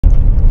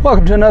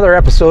Welcome to another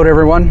episode,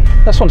 everyone.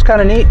 This one's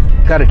kind of neat.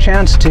 Got a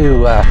chance to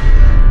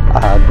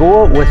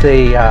go out with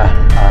a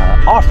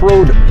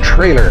off-road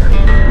trailer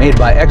made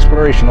by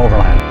Exploration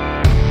Overland.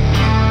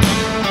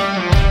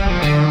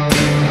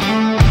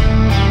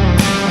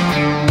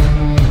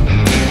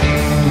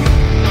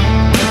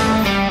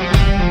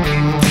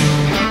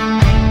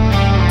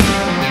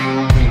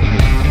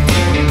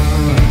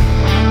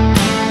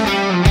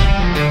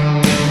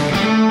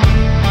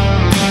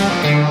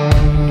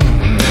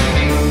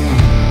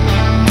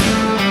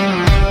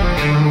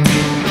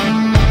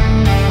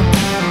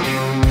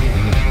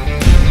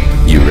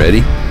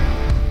 Ready?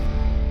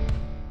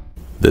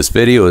 This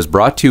video is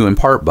brought to you in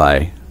part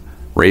by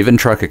Raven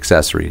Truck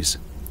Accessories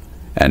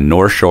and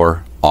North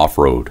Shore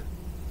Off-Road.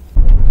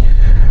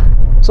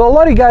 So a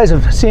lot of you guys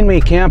have seen me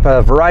camp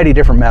a variety of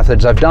different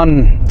methods. I've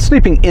done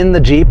sleeping in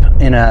the Jeep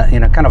in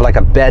a kind of like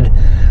a bed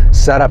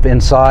setup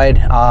inside.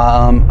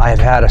 I've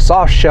had a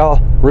soft shell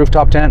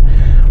rooftop tent,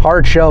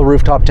 hard shell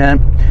rooftop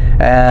tent,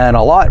 and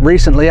a lot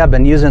recently I've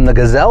been using the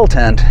Gazelle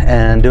tent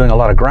and doing a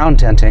lot of ground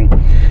tenting.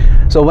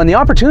 So when the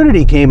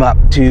opportunity came up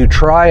to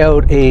try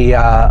out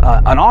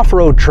an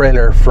off-road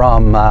trailer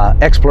from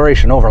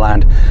Exploration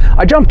Overland,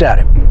 I jumped at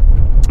it.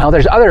 Now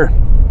there's other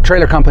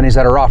trailer companies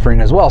that are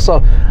offering as well,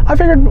 so I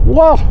figured,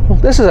 well,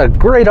 this is a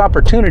great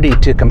opportunity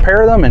to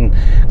compare them and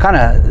kind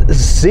of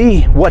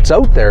see what's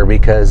out there,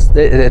 because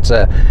it's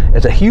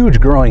a huge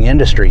growing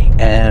industry,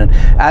 and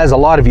as a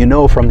lot of you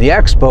know from the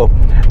expo,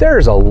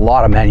 there's a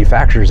lot of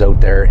manufacturers out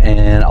there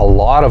and a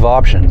lot of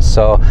options.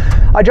 So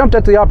I jumped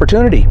at the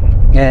opportunity,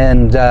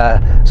 and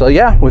so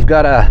yeah, we've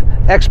got a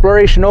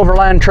Exploration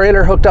Overland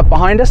trailer hooked up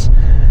behind us,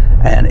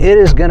 and it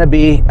is going to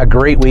be a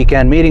great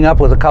weekend, meeting up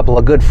with a couple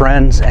of good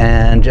friends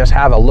and just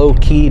have a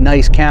low-key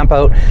nice camp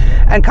out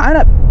and kind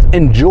of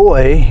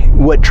enjoy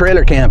what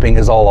trailer camping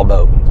is all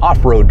about,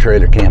 off-road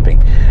trailer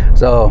camping.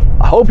 So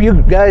I hope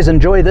you guys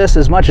enjoy this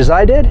as much as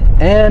I did,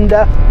 and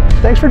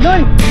thanks for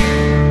joining.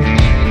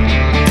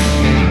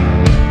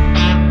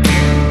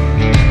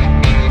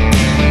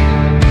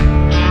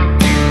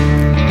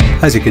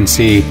 As you can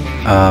see,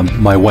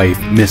 my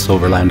wife, Miss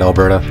Overland,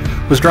 Alberta,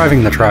 was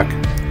driving the truck.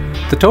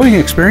 The towing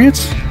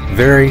experience,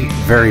 very,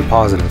 very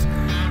positive.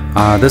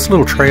 This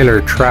little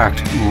trailer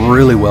tracked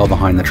really well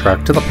behind the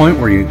truck, to the point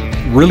where you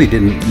really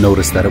didn't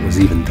notice that it was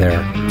even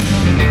there.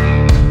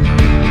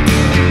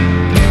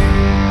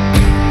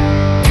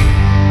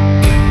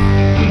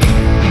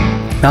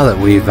 Now that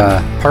we've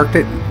parked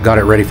it, got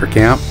it ready for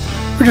camp,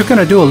 we're just going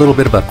to do a little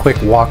bit of a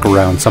quick walk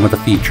around some of the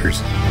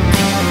features.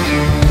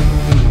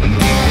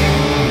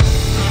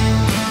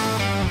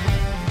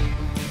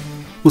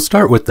 We'll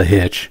start with the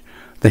hitch.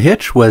 The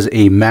hitch was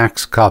a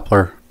max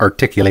coupler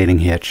articulating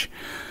hitch.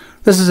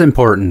 This is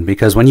important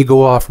because when you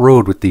go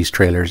off-road with these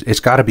trailers,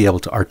 it's got to be able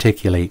to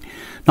articulate,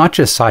 not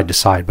just side to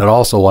side, but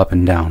also up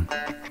and down.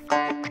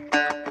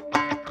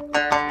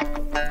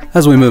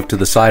 As we move to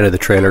the side of the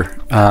trailer,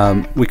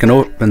 we can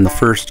open the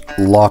first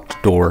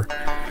locked door.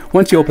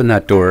 Once you open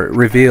that door, it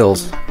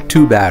reveals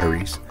two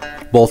batteries.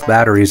 Both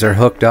batteries are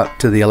hooked up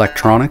to the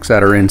electronics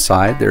that are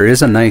inside. There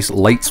is a nice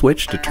light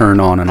switch to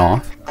turn on and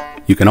off.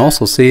 You can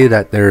also see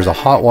that there's a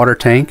hot water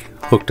tank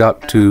hooked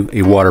up to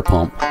a water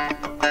pump.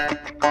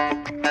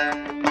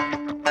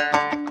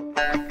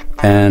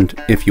 And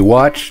if you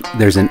watch,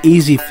 there's an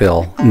easy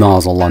fill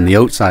nozzle on the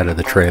outside of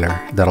the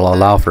trailer that'll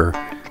allow for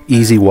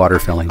easy water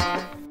filling.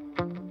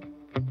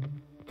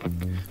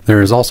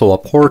 There is also a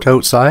port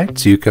outside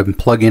so you can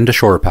plug into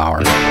shore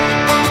power.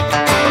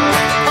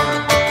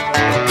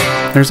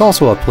 There's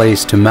also a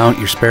place to mount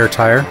your spare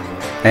tire,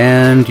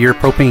 and your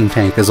propane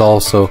tank is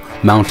also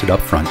mounted up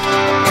front.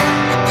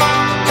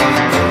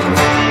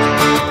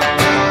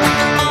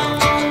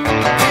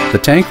 The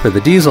tank for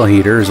the diesel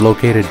heater is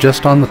located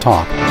just on the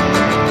top.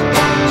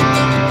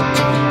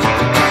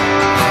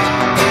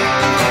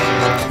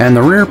 And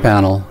the rear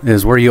panel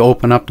is where you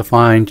open up to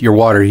find your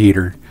water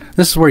heater.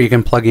 This is where you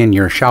can plug in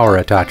your shower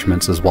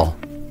attachments as well.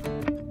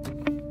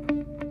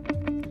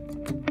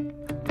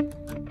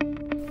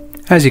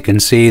 As you can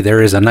see,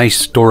 there is a nice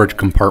storage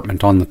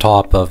compartment on the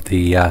top of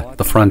the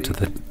front of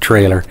the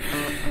trailer,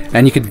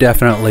 and you could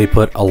definitely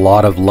put a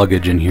lot of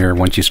luggage in here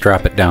once you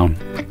strap it down.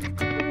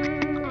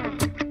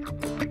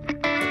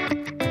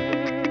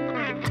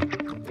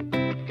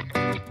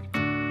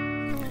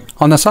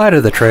 On the side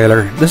of the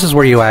trailer, this is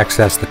where you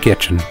access the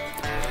kitchen.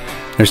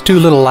 There's two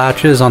little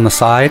latches on the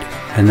side,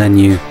 and then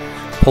you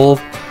pull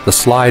the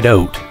slide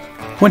out.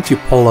 Once you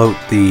pull out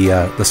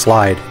the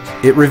slide,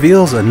 it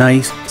reveals a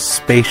nice,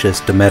 spacious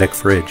Dometic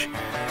fridge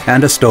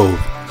and a stove.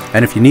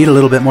 And if you need a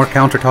little bit more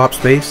countertop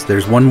space,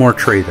 there's one more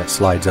tray that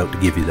slides out to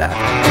give you that.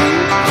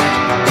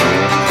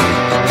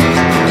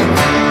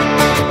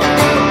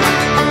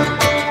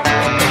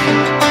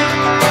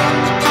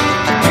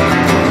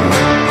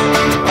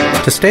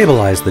 To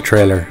stabilize the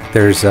trailer,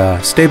 there's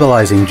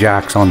stabilizing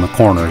jacks on the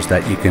corners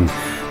that you can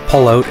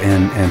pull out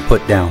and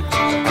put down.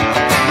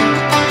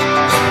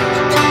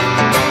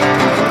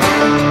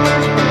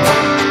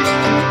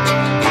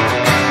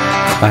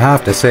 I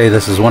have to say,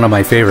 this is one of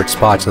my favorite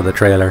spots of the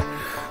trailer.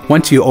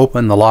 Once you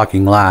open the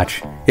locking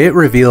latch, it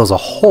reveals a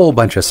whole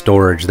bunch of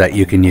storage that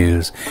you can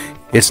use.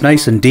 It's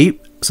nice and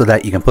deep so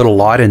that you can put a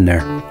lot in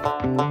there.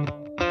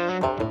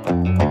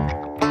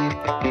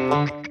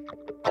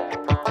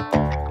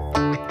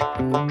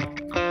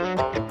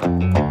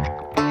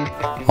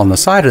 On the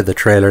side of the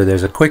trailer,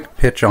 there's a quick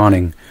pitch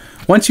awning.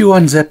 Once you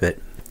unzip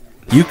it,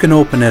 you can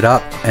open it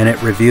up and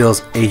it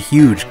reveals a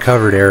huge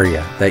covered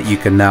area that you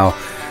can now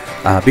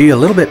be a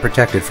little bit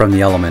protected from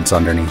the elements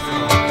underneath.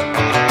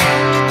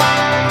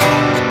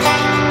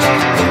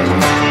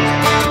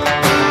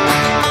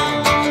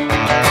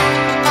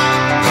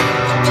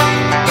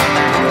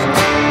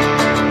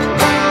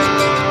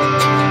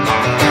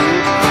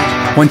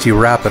 Once you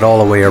wrap it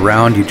all the way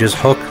around, you just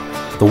hook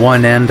the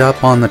one end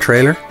up on the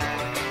trailer,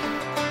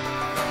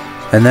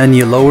 and then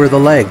you lower the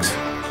legs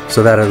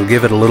so that it'll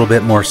give it a little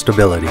bit more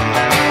stability.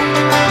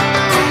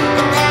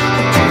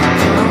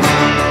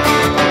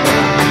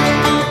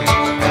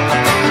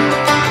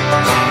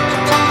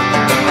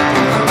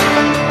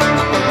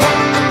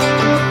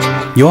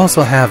 You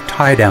also have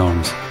tie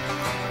downs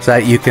so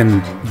that you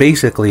can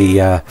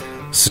basically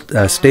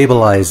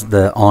stabilize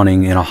the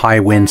awning in a high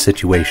wind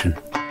situation.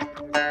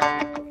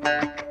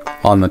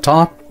 On the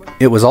top,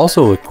 it was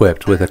also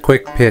equipped with a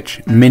quick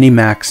pitch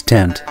mini-max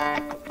tent.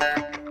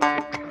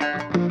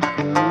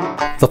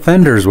 The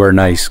fenders were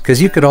nice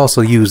because you could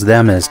also use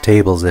them as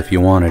tables if you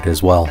wanted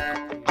as well.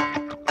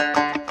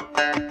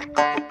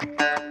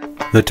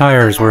 The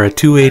tires were a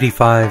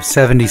 285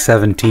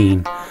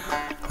 70/17,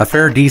 a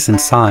fair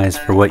decent size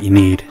for what you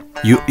need,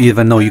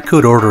 even though you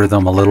could order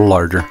them a little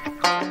larger.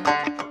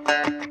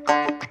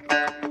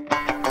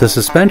 The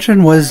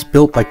suspension was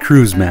built by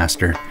Cruise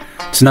Master.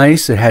 It's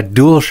nice, it had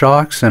dual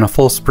shocks and a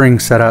full spring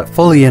setup,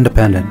 fully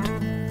independent.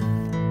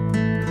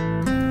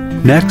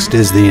 Next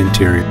is the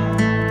interior.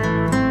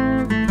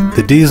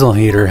 The diesel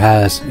heater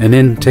has an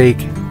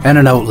intake and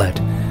an outlet,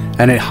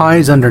 and it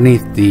hides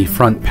underneath the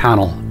front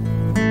panel.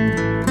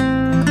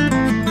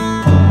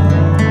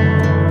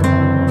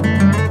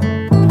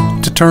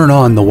 To turn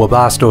on the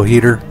Webasto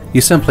heater,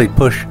 you simply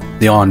push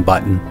the on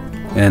button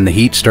and the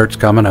heat starts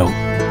coming out.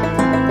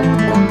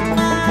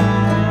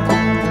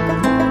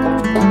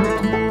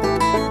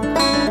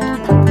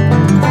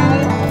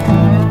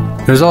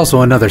 There's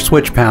also another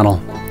switch panel.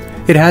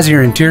 It has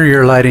your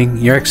interior lighting,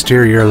 your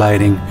exterior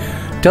lighting,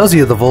 tells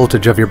you the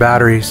voltage of your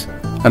batteries,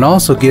 and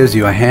also gives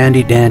you a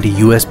handy dandy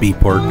USB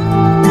port.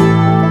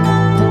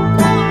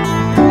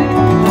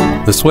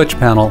 The switch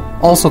panel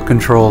also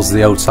controls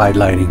the outside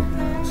lighting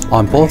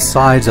on both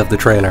sides of the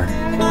trailer.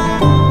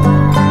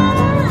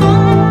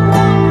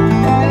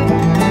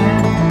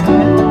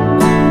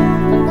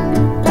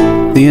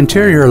 The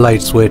interior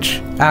light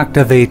switch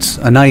activates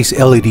a nice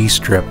LED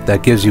strip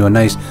that gives you a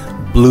nice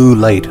blue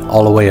light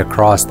all the way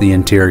across the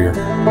interior.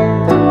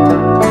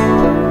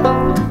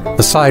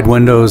 The side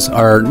windows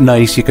are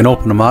nice. You can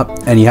open them up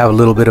and you have a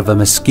little bit of a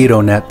mosquito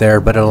net there,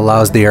 but it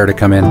allows the air to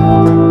come in.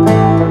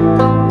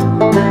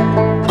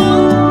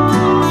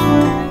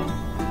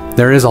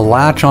 There is a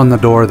latch on the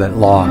door that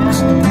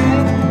locks.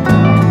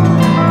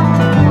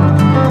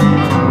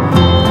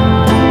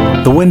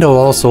 The window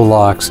also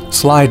locks,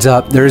 slides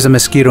up. There is a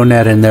mosquito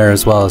net in there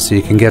as well, so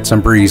you can get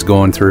some breeze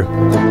going through.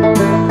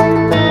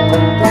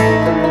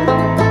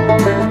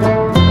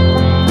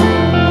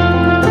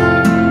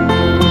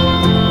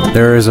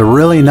 There is a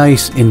really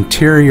nice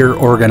interior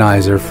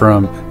organizer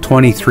from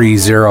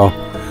 23-0.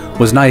 It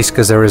was nice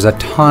because there was a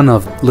ton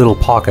of little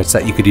pockets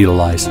that you could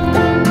utilize.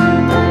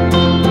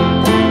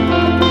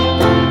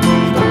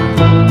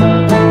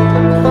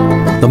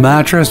 The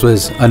mattress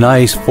was a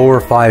nice 4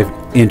 or 5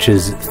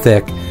 inches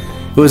thick.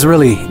 It was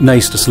really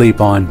nice to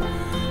sleep on.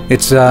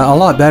 It's a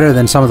lot better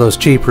than some of those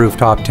cheap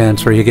rooftop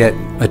tents where you get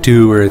a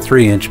 2 or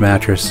 3 inch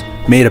mattress.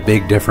 Made a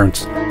big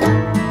difference.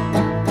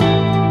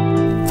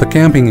 The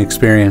camping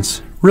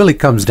experience really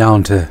comes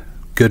down to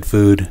good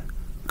food,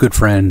 good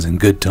friends, and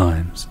good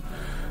times.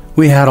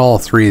 We had all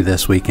 3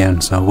 this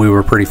weekend, so we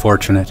were pretty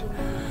fortunate.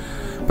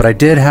 But I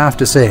did have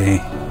to say,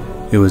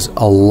 it was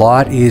a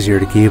lot easier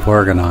to keep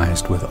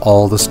organized with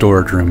all the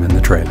storage room in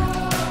the trailer.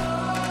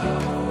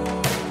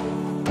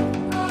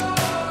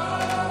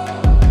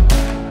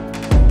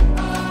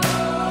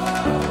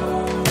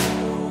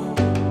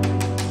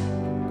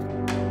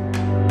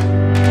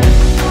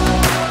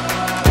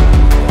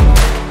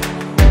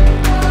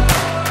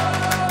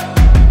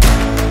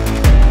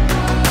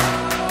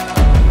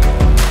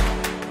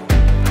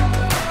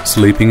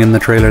 Sleeping in the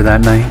trailer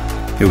that night,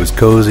 it was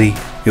cozy,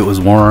 it was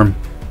warm.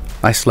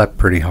 I slept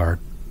pretty hard.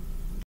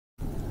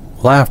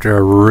 Well, after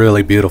a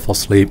really beautiful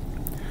sleep,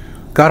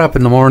 got up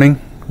in the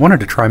morning, wanted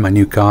to try my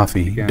new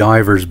coffee,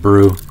 Diver's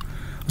Brew.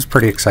 I was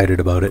pretty excited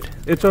about it.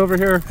 It's over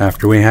here.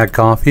 After we had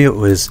coffee, it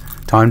was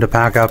time to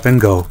pack up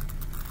and go.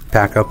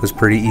 Pack up was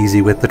pretty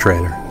easy with the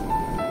trailer.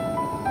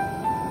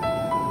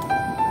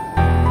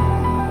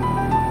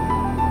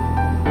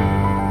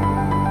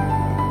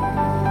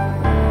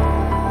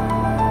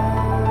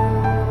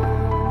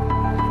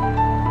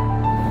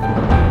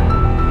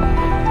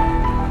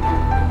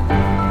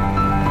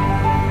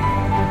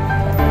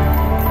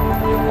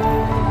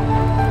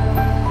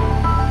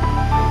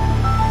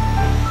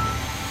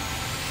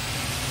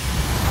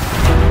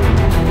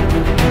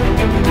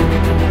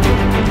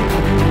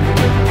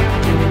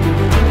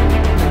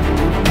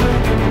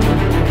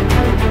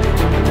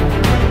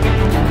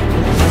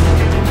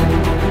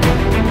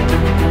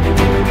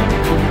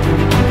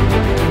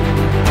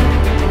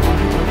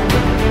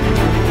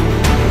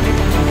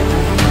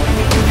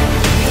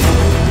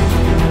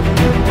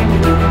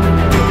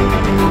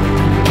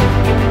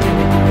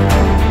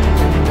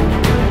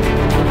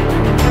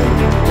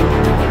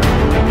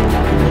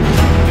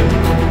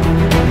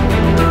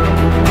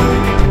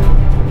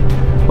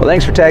 Well,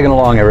 thanks for tagging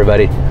along,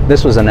 everybody.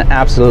 This was an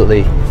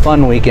absolutely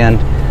fun weekend.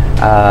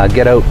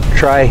 Get out,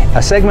 try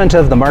a segment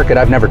of the market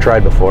I've never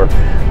tried before,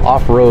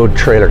 off-road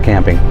trailer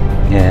camping.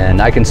 And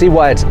I can see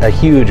why it's a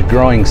huge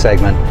growing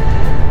segment.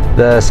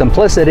 The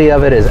simplicity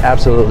of it is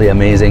absolutely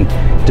amazing.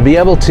 To be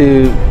able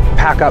to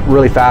pack up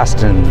really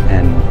fast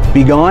and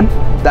be gone,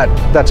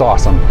 that's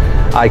awesome.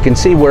 I can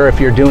see where if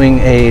you're doing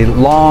a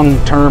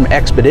long-term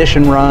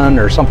expedition run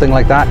or something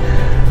like that,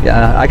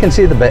 I can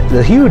see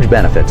the huge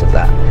benefits of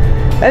that.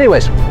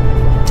 Anyways,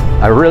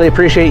 I really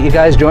appreciate you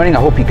guys joining. I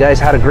hope you guys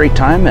had a great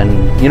time,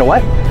 and you know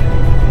what?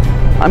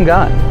 I'm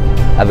gone.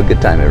 Have a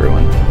good time,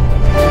 everyone.